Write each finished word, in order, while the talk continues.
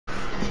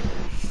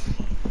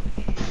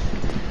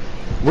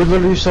We're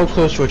literally so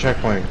close to a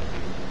checkpoint.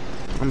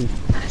 I'm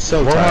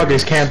so Warthog tired.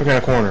 is camping in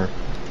a corner.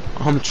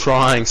 I'm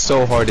trying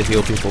so hard to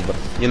heal people, but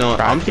you know what?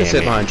 I'm just gonna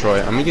sit behind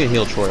Troy. I'm gonna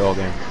heal Troy all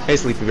game. Hey,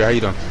 Sleepy Bear, how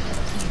you doing?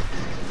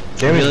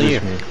 Damage Healing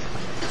boost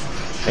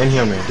me. And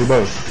heal me. Do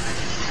both.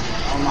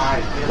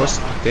 What's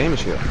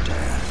damage heal?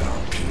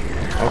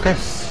 Okay.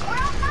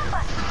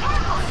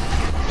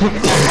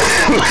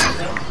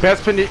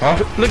 Best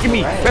look at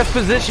me. Best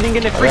positioning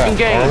in the freaking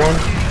game.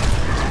 R1.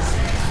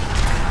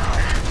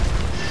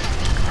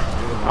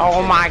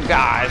 Oh my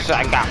gosh,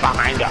 I got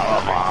behind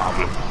all of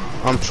them.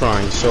 I'm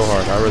trying so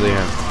hard. I really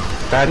am.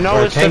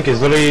 That tank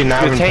is literally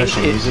not even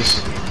pushing. He's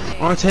just...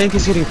 Our tank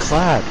is getting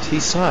clapped. He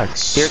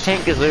sucks. Your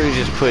tank is literally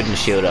just putting the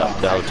shield up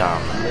the whole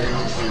time.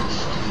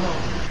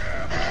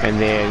 And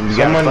then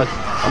you I'm on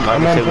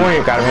gotta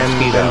point. Got a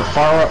mosquito.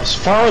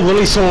 Farah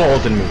literally solo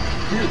ulted me.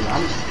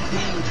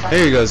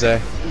 There you go,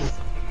 Zay.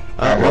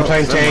 I'm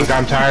playing tank.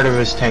 I'm tired of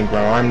this tank, bro.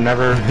 I'm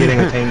never getting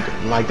a tank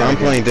like that. I'm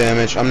playing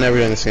damage. I'm never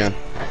doing this again.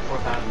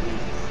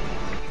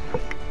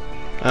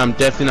 I'm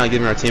definitely not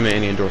giving our teammate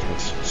any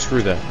endorsements.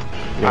 Screw that.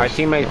 Yes. Our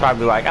teammates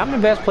probably like, I'm the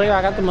best player.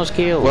 I got the most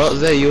kills. Well,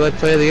 Zay, you like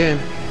play the game.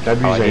 That's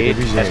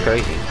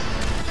crazy.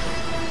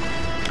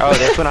 Oh,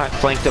 that's when I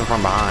flanked him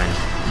from behind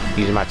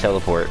using my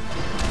teleport.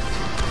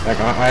 Like,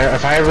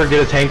 if I ever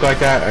get a tank like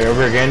that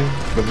ever again,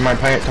 with my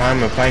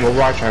time of playing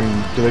Overwatch,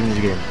 I'm deleting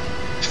the game.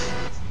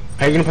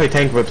 How you gonna play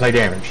tank but play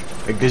damage?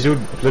 Like, this dude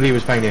literally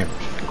was playing damage.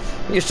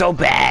 You're so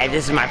bad.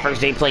 This is my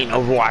first day playing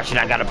Overwatch and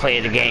I gotta play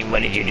the game.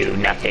 What did you do?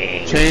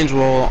 Nothing. Change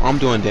role. I'm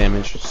doing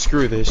damage.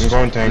 Screw this. I'm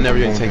going tank. I'm never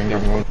gonna take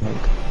damage.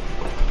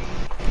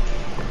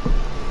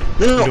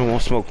 No. You don't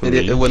want to smoke with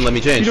me. It wouldn't let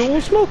me change. You don't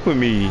want to smoke with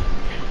me.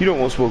 You don't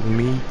want to smoke with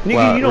me. Nigga,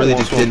 wow, you don't really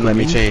want just didn't let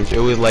me change. It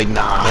was like,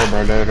 nah.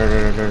 There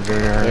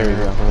we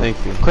go. Thank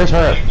you. Chris,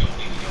 hurry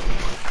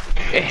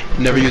up.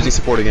 Never using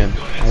support again.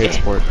 I hate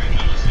support.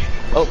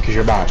 Oh, because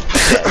you're bad.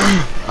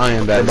 I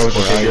am bad at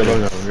support. I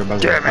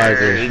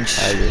agree.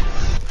 I agree.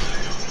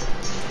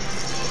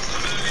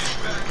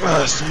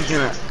 So I'm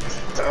gonna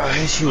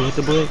hit you with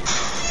the blade.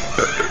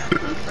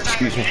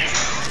 Excuse me.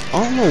 I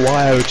don't know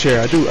why I have a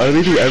chair. I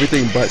really do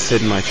everything but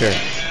sit in my chair.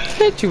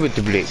 Hit you with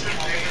the blade.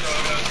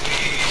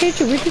 Hit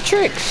you with the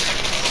tricks.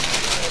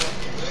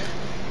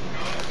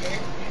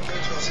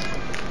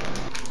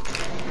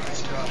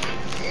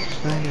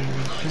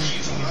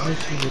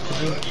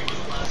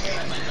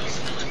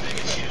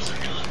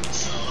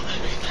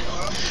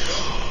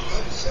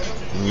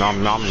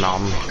 Nom nom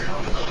nom.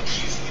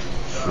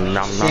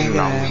 Nom nom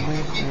nom.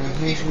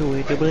 Hit you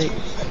with the blade.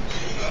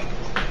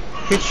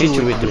 Hit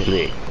you with the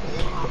blade.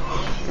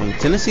 And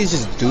Tennessee's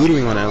just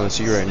doodling on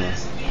LSU right now.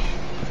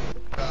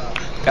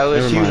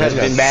 LSU has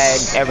been bad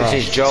ever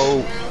since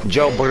Joe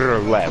Burger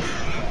left.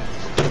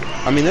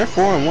 I mean, they're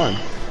 4-1.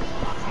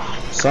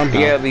 Somehow.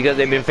 Yeah, because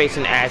they've been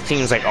facing ass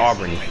teams like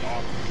Auburn.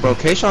 Bro,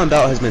 Kayshawn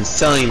Belt has been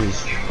selling me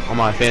on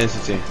my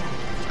fantasy team.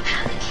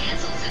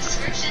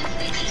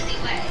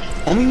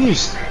 Only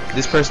use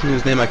this person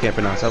whose name I can't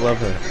pronounce. I love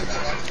her.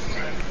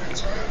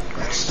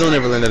 Still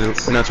never learned how to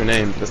pronounce her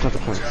name. That's not the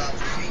point.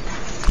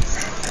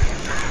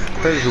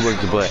 Crazy who works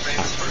the butt.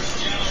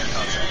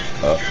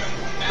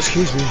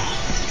 Excuse me.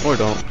 Or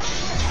don't.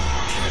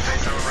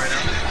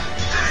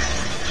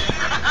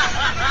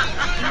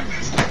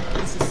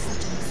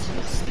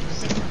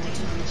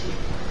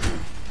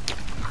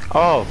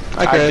 Oh,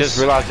 I just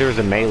realized there was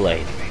a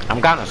melee. I'm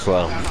kinda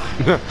slow.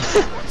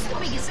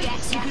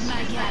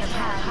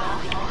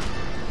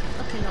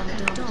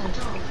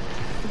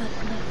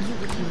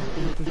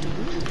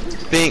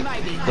 Think.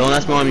 Don't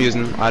ask me what I'm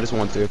using. I just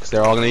want to, because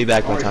they're all gonna be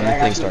back by the time the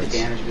thing starts.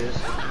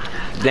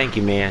 Thank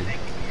you, man.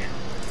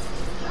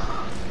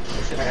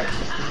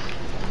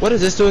 What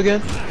does this do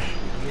again?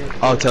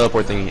 Oh,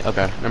 teleport thingy.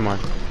 Okay, never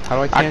mind. How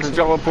do I cancel? I can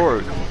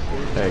teleport.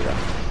 There you go.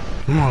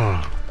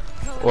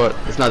 Well,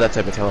 it's not that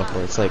type of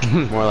teleport. It's like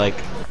more like,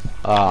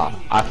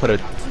 I put a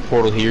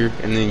portal here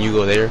and then you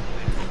go there.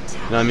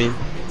 You know what I mean?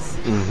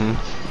 Mm-hmm.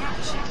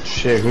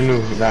 Shit, who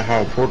knew that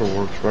how a portal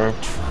works, bro?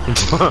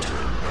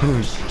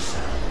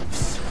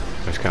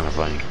 That's kind of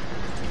funny.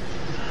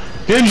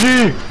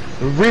 Genji!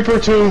 Reaper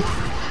 2!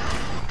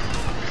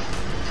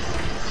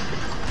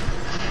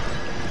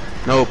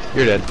 Nope,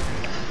 you're dead.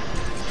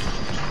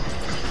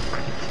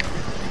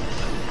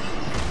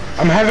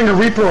 I'm having a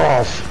Reaper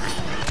off!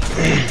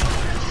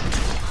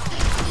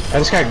 I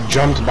just got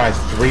jumped by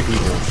 3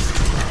 people.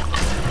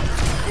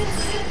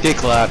 Get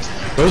clapped.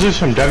 Those are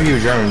some W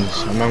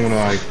Jones, I'm not gonna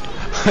lie.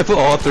 I put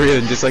all 3 of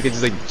them just so I could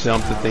just like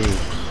jump the thingy.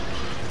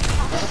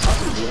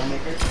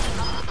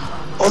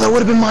 Oh, that would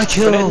have been my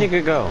kill. Where'd that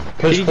nigga go?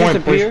 Push Did he point,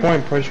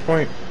 disappear? push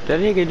point. Did that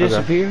nigga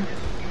disappear?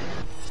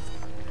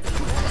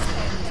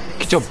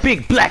 Get your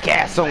big black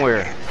ass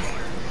somewhere.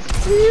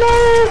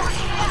 No!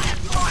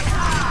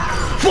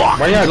 Fuck!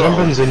 Why y'all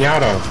jumping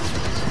Zenyatta?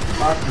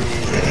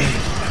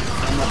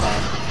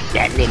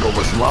 That nigga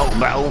was low,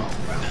 bro.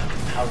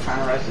 I was trying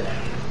to rush it.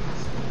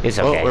 It's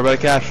okay. Oh, we're about to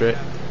capture it.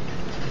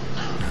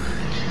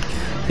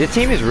 This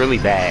team is really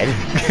bad.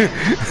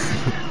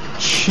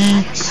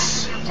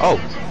 Cheeks. Oh.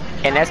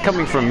 And that's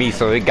coming from me,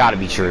 so it gotta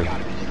be true.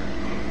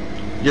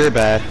 You're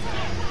bad.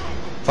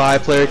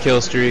 5-player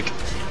kill streak.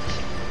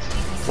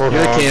 You're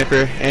a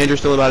camper, and you're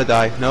still about to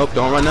die. Nope,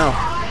 don't run now.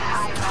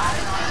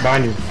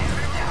 Behind you.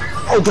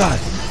 Oh god.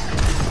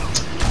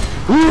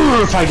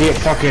 Ooh, if I get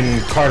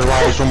fucking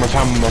cauterized one more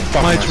time, I'm gonna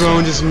fuck My myself.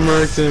 drone just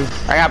murked him.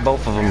 I got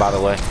both of them, by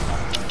the way.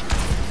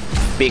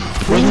 Big.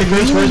 Where's me,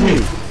 Chris? Where's me?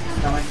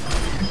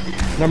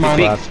 Never mind.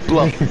 Big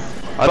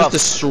bluff. I just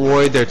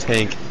destroyed their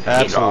tank.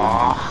 Absolutely.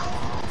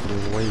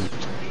 Great.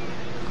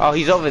 Oh,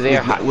 he's over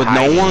there. With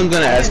no one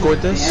gonna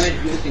escort this?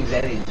 Damage boosting's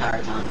there the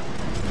entire time.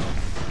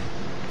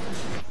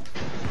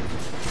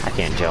 I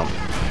can't jump.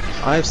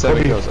 I have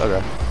 7 kills.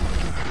 Okay.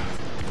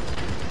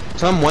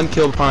 So I'm 1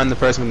 kill behind the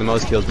person with the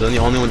most kills, but I'm the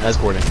only one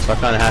escorting, so I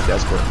kind of have to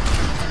escort.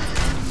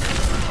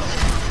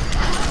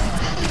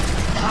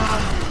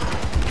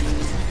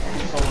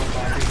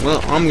 Well,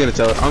 I'm gonna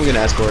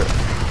escort.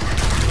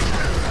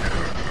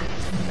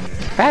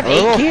 I have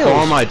 8 kills.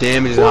 All my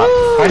damage is not.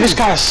 I just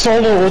got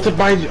solo ulted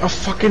by a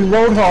fucking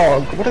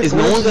roadhog. What Is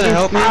no one gonna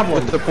help me?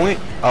 What's the point?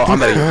 Oh, I'm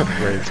gonna get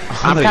raped.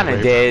 I'm kind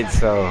of dead,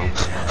 so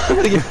I'm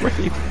gonna get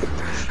raped.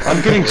 I'm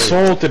getting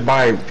solo ulted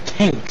by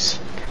tanks.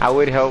 I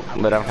would help,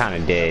 but I'm kind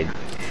of dead.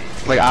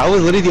 Like I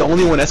was literally the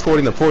only one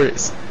escorting the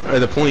ports or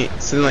the point,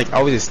 so then like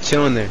I was just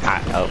chilling there.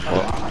 Well,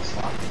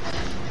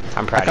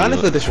 I'm I proud kind of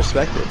of you. feel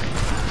disrespected.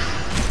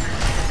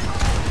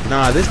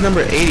 Nah, this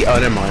number 80. Oh,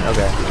 never mind.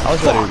 Okay, I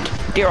was literally.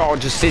 They're all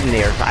just sitting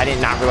there. I did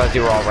not realize they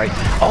were all right.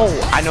 Oh,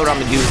 I know what I'm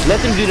gonna do. Let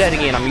them do that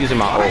again. I'm using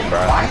my ult, bro.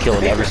 I'm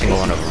killing every single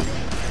one of them.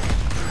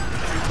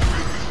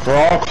 We're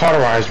all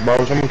cauterized, bro.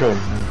 Someone kill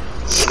him.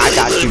 I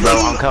got you, bro.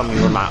 I'm coming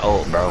with my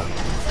ult, bro.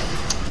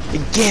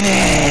 Get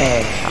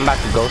it! I'm about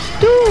to go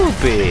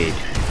stupid.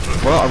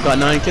 Well, I've got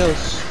 9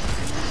 kills.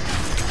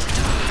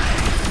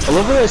 I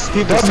love this.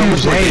 People so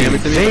much more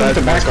damage than me, but I have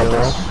the the most backup,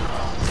 bro. kills.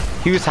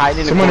 He was hiding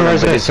in the Someone corner.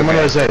 res but A. it's Someone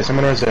okay. res A.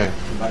 Someone res A.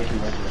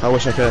 I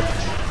wish I could.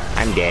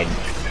 I'm dead.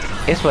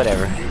 It's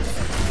whatever.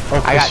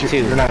 Oh, I got Chris, 2.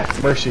 You're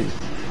not. Mercy.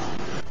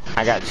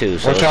 I got 2,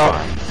 so Watch it's out.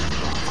 fine.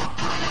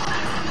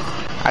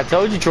 I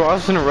told you, Troy, I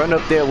was gonna run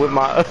up there with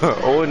my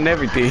ult and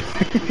everything.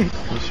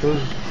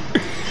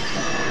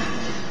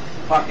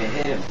 Fuck it,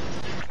 hit him.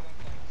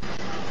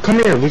 Come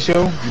here,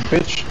 Lucio, you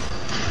bitch.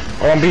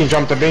 Oh, I'm being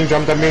jumped. I'm being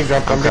jumped. I'm being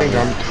jumped. I'm being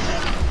jumped.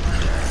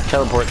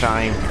 Teleport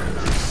time.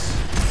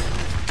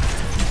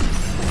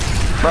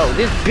 Bro,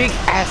 this big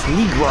ass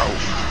Negro.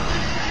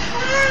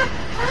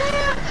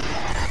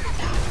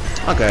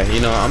 Okay, you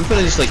know, I'm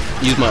gonna just like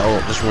use my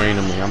ult just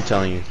randomly. I'm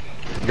telling you,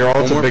 Your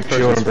ult's One a more big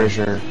shield, I'm person. pretty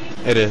sure.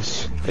 it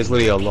is. It's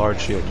literally a large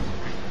shield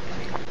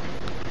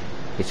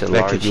It's a that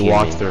large could you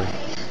walk human. through.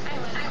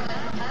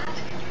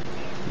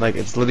 Like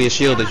it's literally a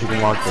shield that you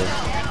can walk through.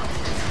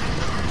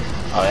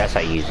 Oh, that's how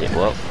you use it.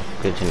 Well,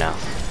 good to know.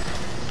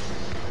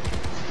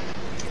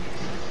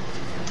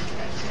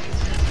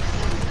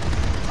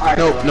 Alright,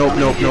 Nope, so nope, I'm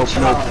nope, gonna nope,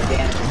 chill nope. out on the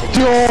damage.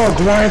 Dog,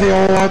 why are they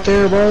all out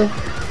there, bro?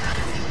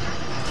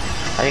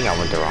 I think I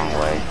went the wrong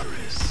way.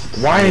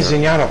 Why is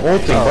Zenyatta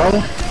ulting,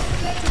 bro?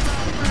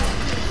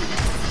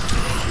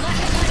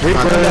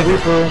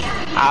 Reaper.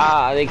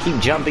 Ah, they keep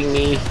jumping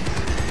me.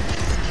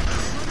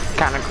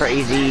 Kinda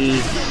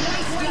crazy.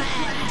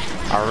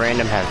 Our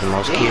random has the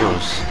most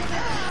kills.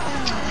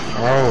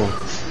 Oh,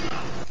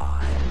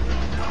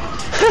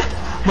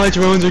 My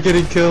drones are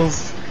getting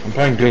kills. I'm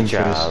playing Doom Good for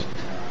job.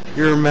 this.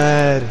 You're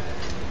mad.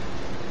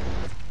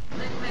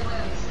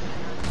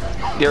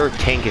 Their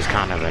tank is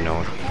kind of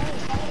annoying.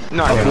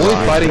 No, Okay, Avoid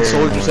fine. fighting Very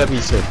Soldier annoying.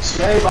 76.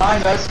 Stay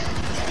behind us.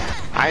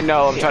 I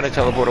know, I'm trying to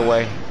teleport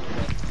away.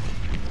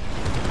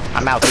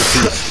 I'm out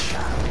this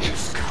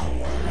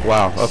piece.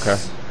 Wow. Okay.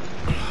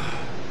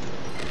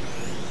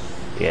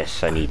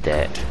 Yes, I need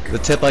that. The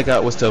tip I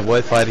got was to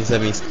avoid fighting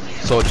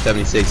Soldier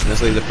 76, and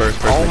this will be the first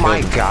person. Oh to my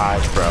kill me.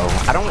 gosh, bro.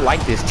 I don't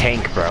like this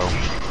tank, bro.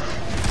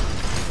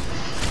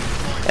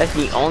 That's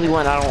the only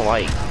one I don't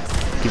like.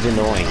 He's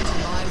annoying.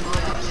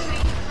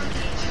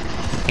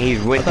 They're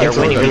winning George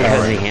was because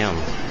alright. of him.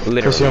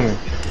 Chris, heal Literally. me.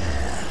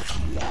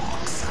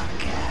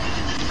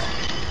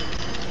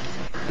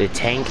 The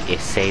tank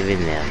is saving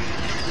them.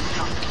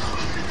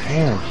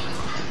 Damn.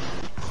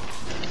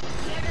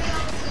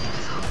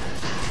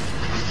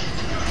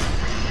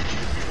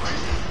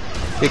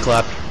 Get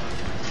clapped.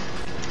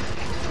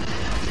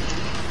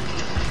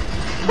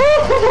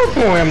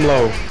 Oh, I'm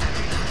low.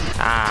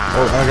 Ah.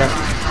 Oh, I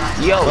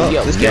got. Yo, Well,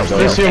 yo, this yo, game's yo,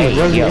 over. Chris, heal me. hey,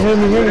 Heal me. yo. Heal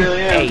me. Heal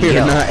me. Hey, You're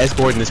yo. not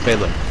escorting this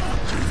payload.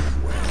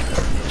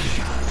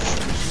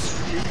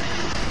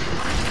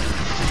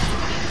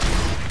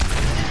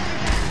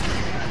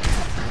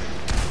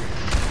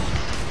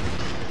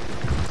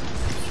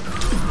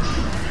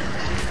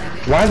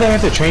 Why do they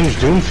have to change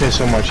Doomfist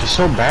so much? He's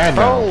so bad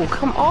now. Oh,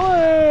 come on.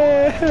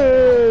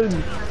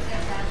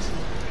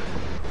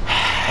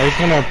 I just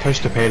wanna push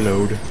the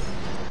payload.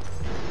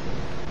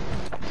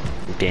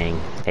 Dang,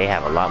 they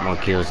have a lot more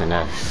kills than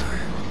us.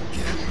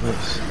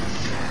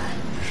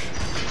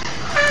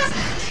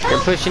 They're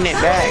pushing it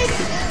back.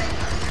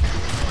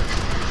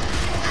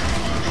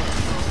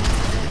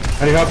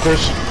 How do you help,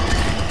 Chris?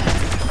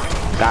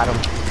 Got him.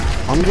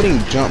 I'm getting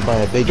jumped by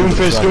a big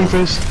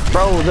Doomfist.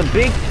 Bro, the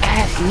big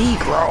ass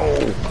Negro.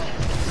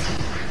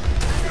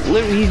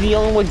 Literally, he's the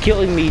only one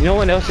killing me. No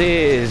one else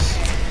is.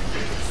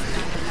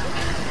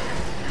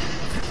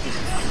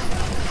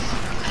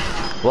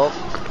 Well,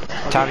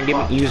 time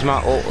to use my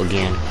ult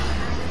again.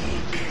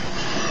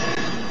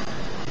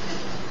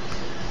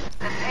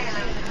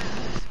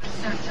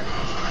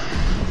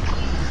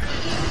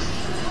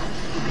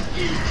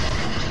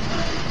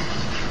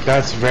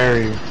 That's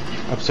very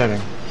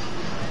upsetting.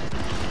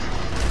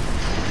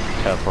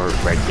 Teleport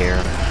right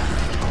there.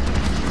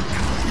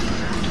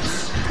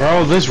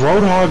 Bro, this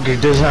Roadhog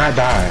does not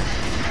die.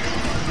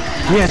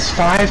 He has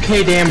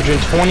 5k damage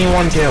and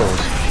 21 kills.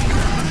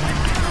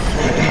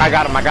 I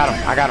got him.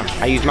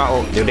 I used my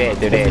ult. They're dead.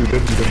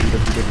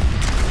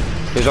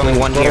 There's only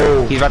one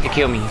here. He's about to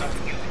kill me.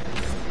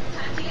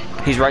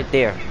 He's right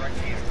there.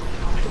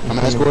 I'm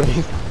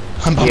escorting.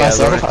 I'm by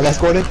myself. I'm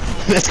escorting.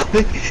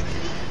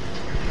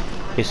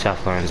 He's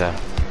South Lorenzo.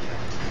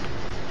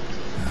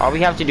 All we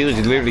have to do is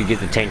literally get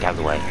the tank out of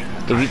the way.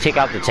 If we take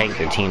out the tank,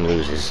 the team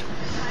loses.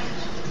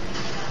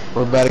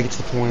 We're about to get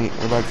to the point.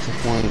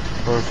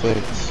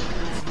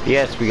 Perfect.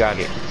 Yes, we got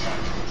it.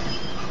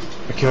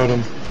 I killed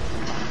him.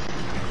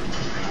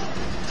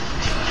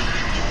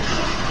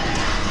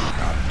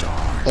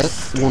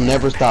 That will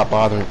never stop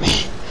bothering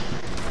me.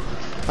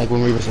 Like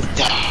when Reaper says,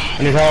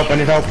 I need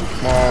help.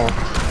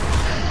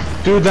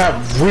 Dude, that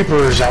Reaper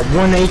is at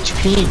 1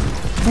 HP.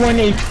 1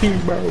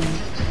 HP, bro.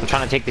 I'm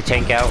trying to take the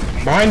tank out.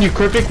 Behind you,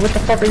 Cryptic. What the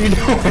fuck are you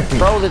doing?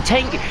 Bro, the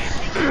tank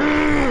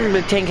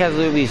has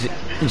literally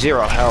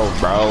 0 health,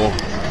 bro.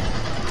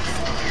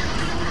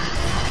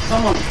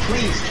 Someone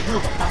please kill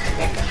the fucking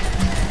thing.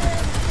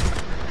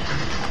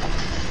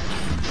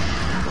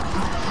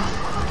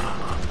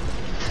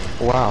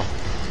 wow.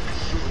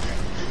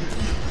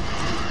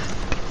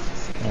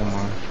 Oh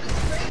my.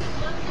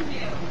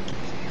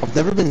 I've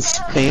never been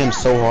spammed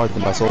so hard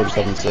than by Soldier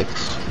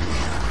 76.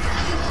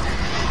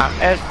 I'm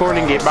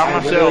escorting it by I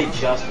myself. literally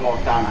just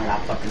walked down and I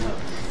got fucking up.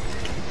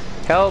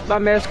 Help,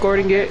 I'm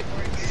escorting it.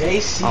 They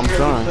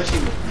secretly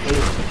pushing the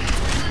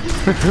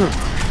payload.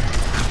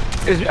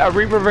 It's a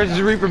Reaper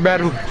versus Reaper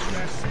battle.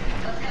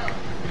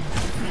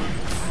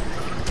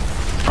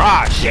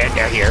 Ah, shit,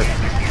 they're here.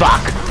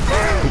 Fuck.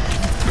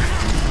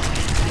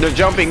 They're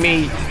jumping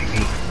me.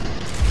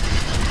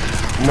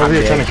 I'm over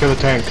here trying to kill the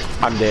tank.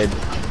 I'm dead.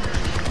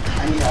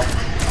 I need help.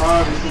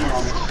 Oh, there's no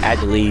one. I had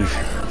to leave.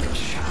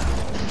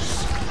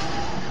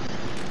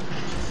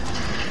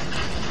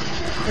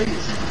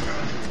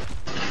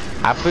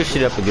 I pushed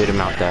it up a good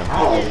amount though.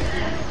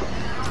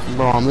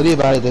 Bro, I'm literally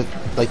about to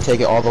like take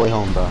it all the way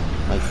home, bro.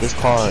 Like this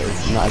car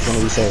is not gonna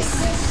be safe.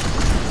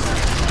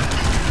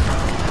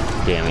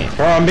 Damn it.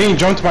 Bro, I'm being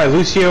jumped by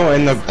Lucio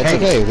and the It's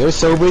tank. okay. They're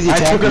so busy I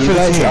took attacking it you for the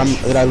guys tank.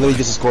 that I literally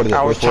just escorted it.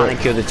 I was trying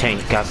to kill the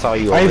tank. I saw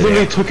you I over literally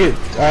there. took it.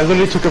 I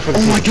literally took it for the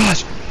Oh my tank.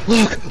 gosh!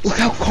 Look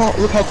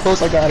how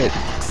close I got it.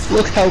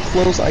 Look how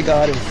close I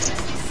got it.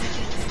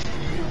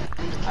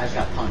 I just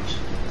got punched.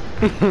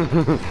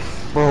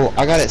 Bro,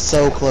 I got it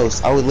so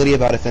close. I was literally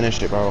about to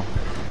finish it, bro.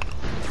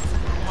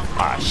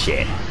 Ah,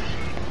 shit.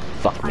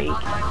 Fuck me.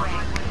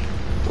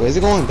 Wait, is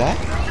it going back?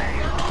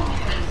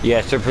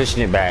 Yes, they're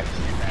pushing it back.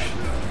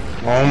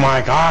 Oh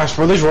my gosh,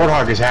 bro, this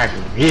Roadhog is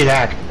hacking. He is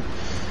hacking.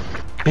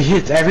 He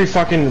hits every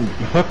fucking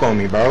hook on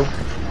me, bro. We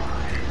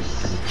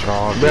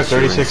have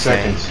 36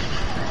 seconds.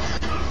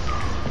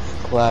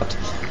 Clapped.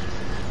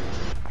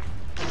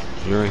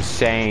 You're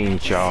insane,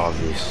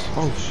 Jarvis.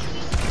 Oh shit.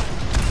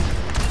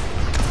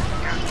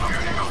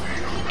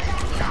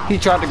 He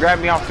tried to grab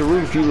me off the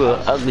roof, you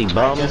little ugly I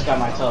bum. just got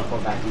my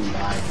teleport back and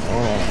died.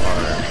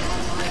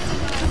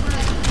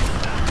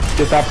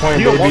 Get that point,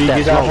 You don't want baby. that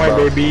Get that smoke, point,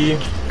 bro. baby.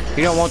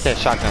 You don't want that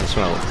shotgun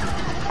smoke.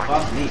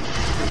 Fuck me.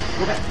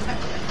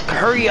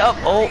 Hurry up,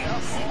 oh.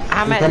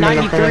 I'm at coming, I'm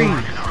 93.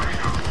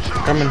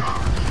 Coming.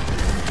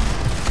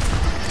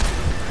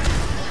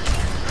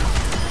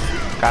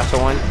 Got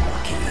someone.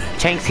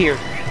 Tank's here.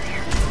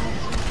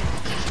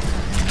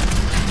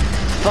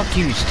 Fuck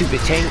you, stupid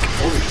tank.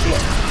 Holy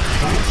shit.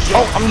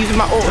 Oh, I'm using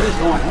my ult. What is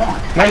going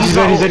on? Nice,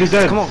 he's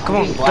dead. Come on,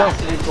 Being go.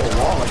 blasted into a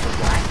wall like a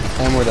black.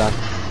 And we're done.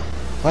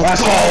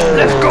 Let's go.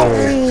 Let's go.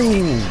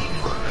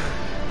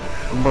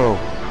 Bro.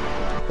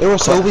 They were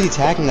so busy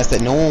attacking us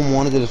that no one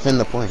wanted to defend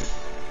the point.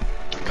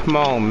 Come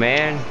on,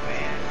 man.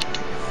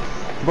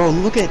 Bro,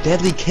 look at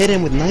Deadly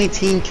Kitten with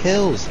 19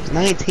 kills.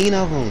 19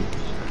 of them.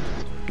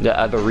 The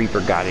other Reaper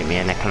got it,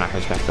 man. That kind of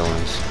hurts my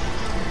feelings.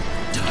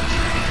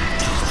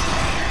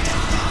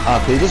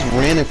 They just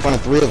ran in front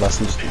of 3 of us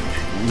and just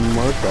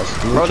murked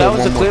us. We Bro, that killed was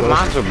one a more clip. person.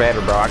 Mines were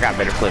better, bro. I got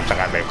better clips.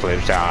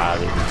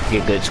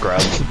 Get good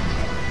scrubs.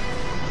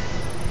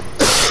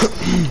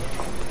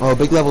 Oh,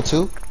 big level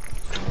 2?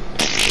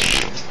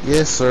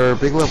 Yes, sir.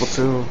 Big level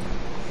 2.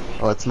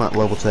 Oh, it's not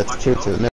level 2. It's tier 2.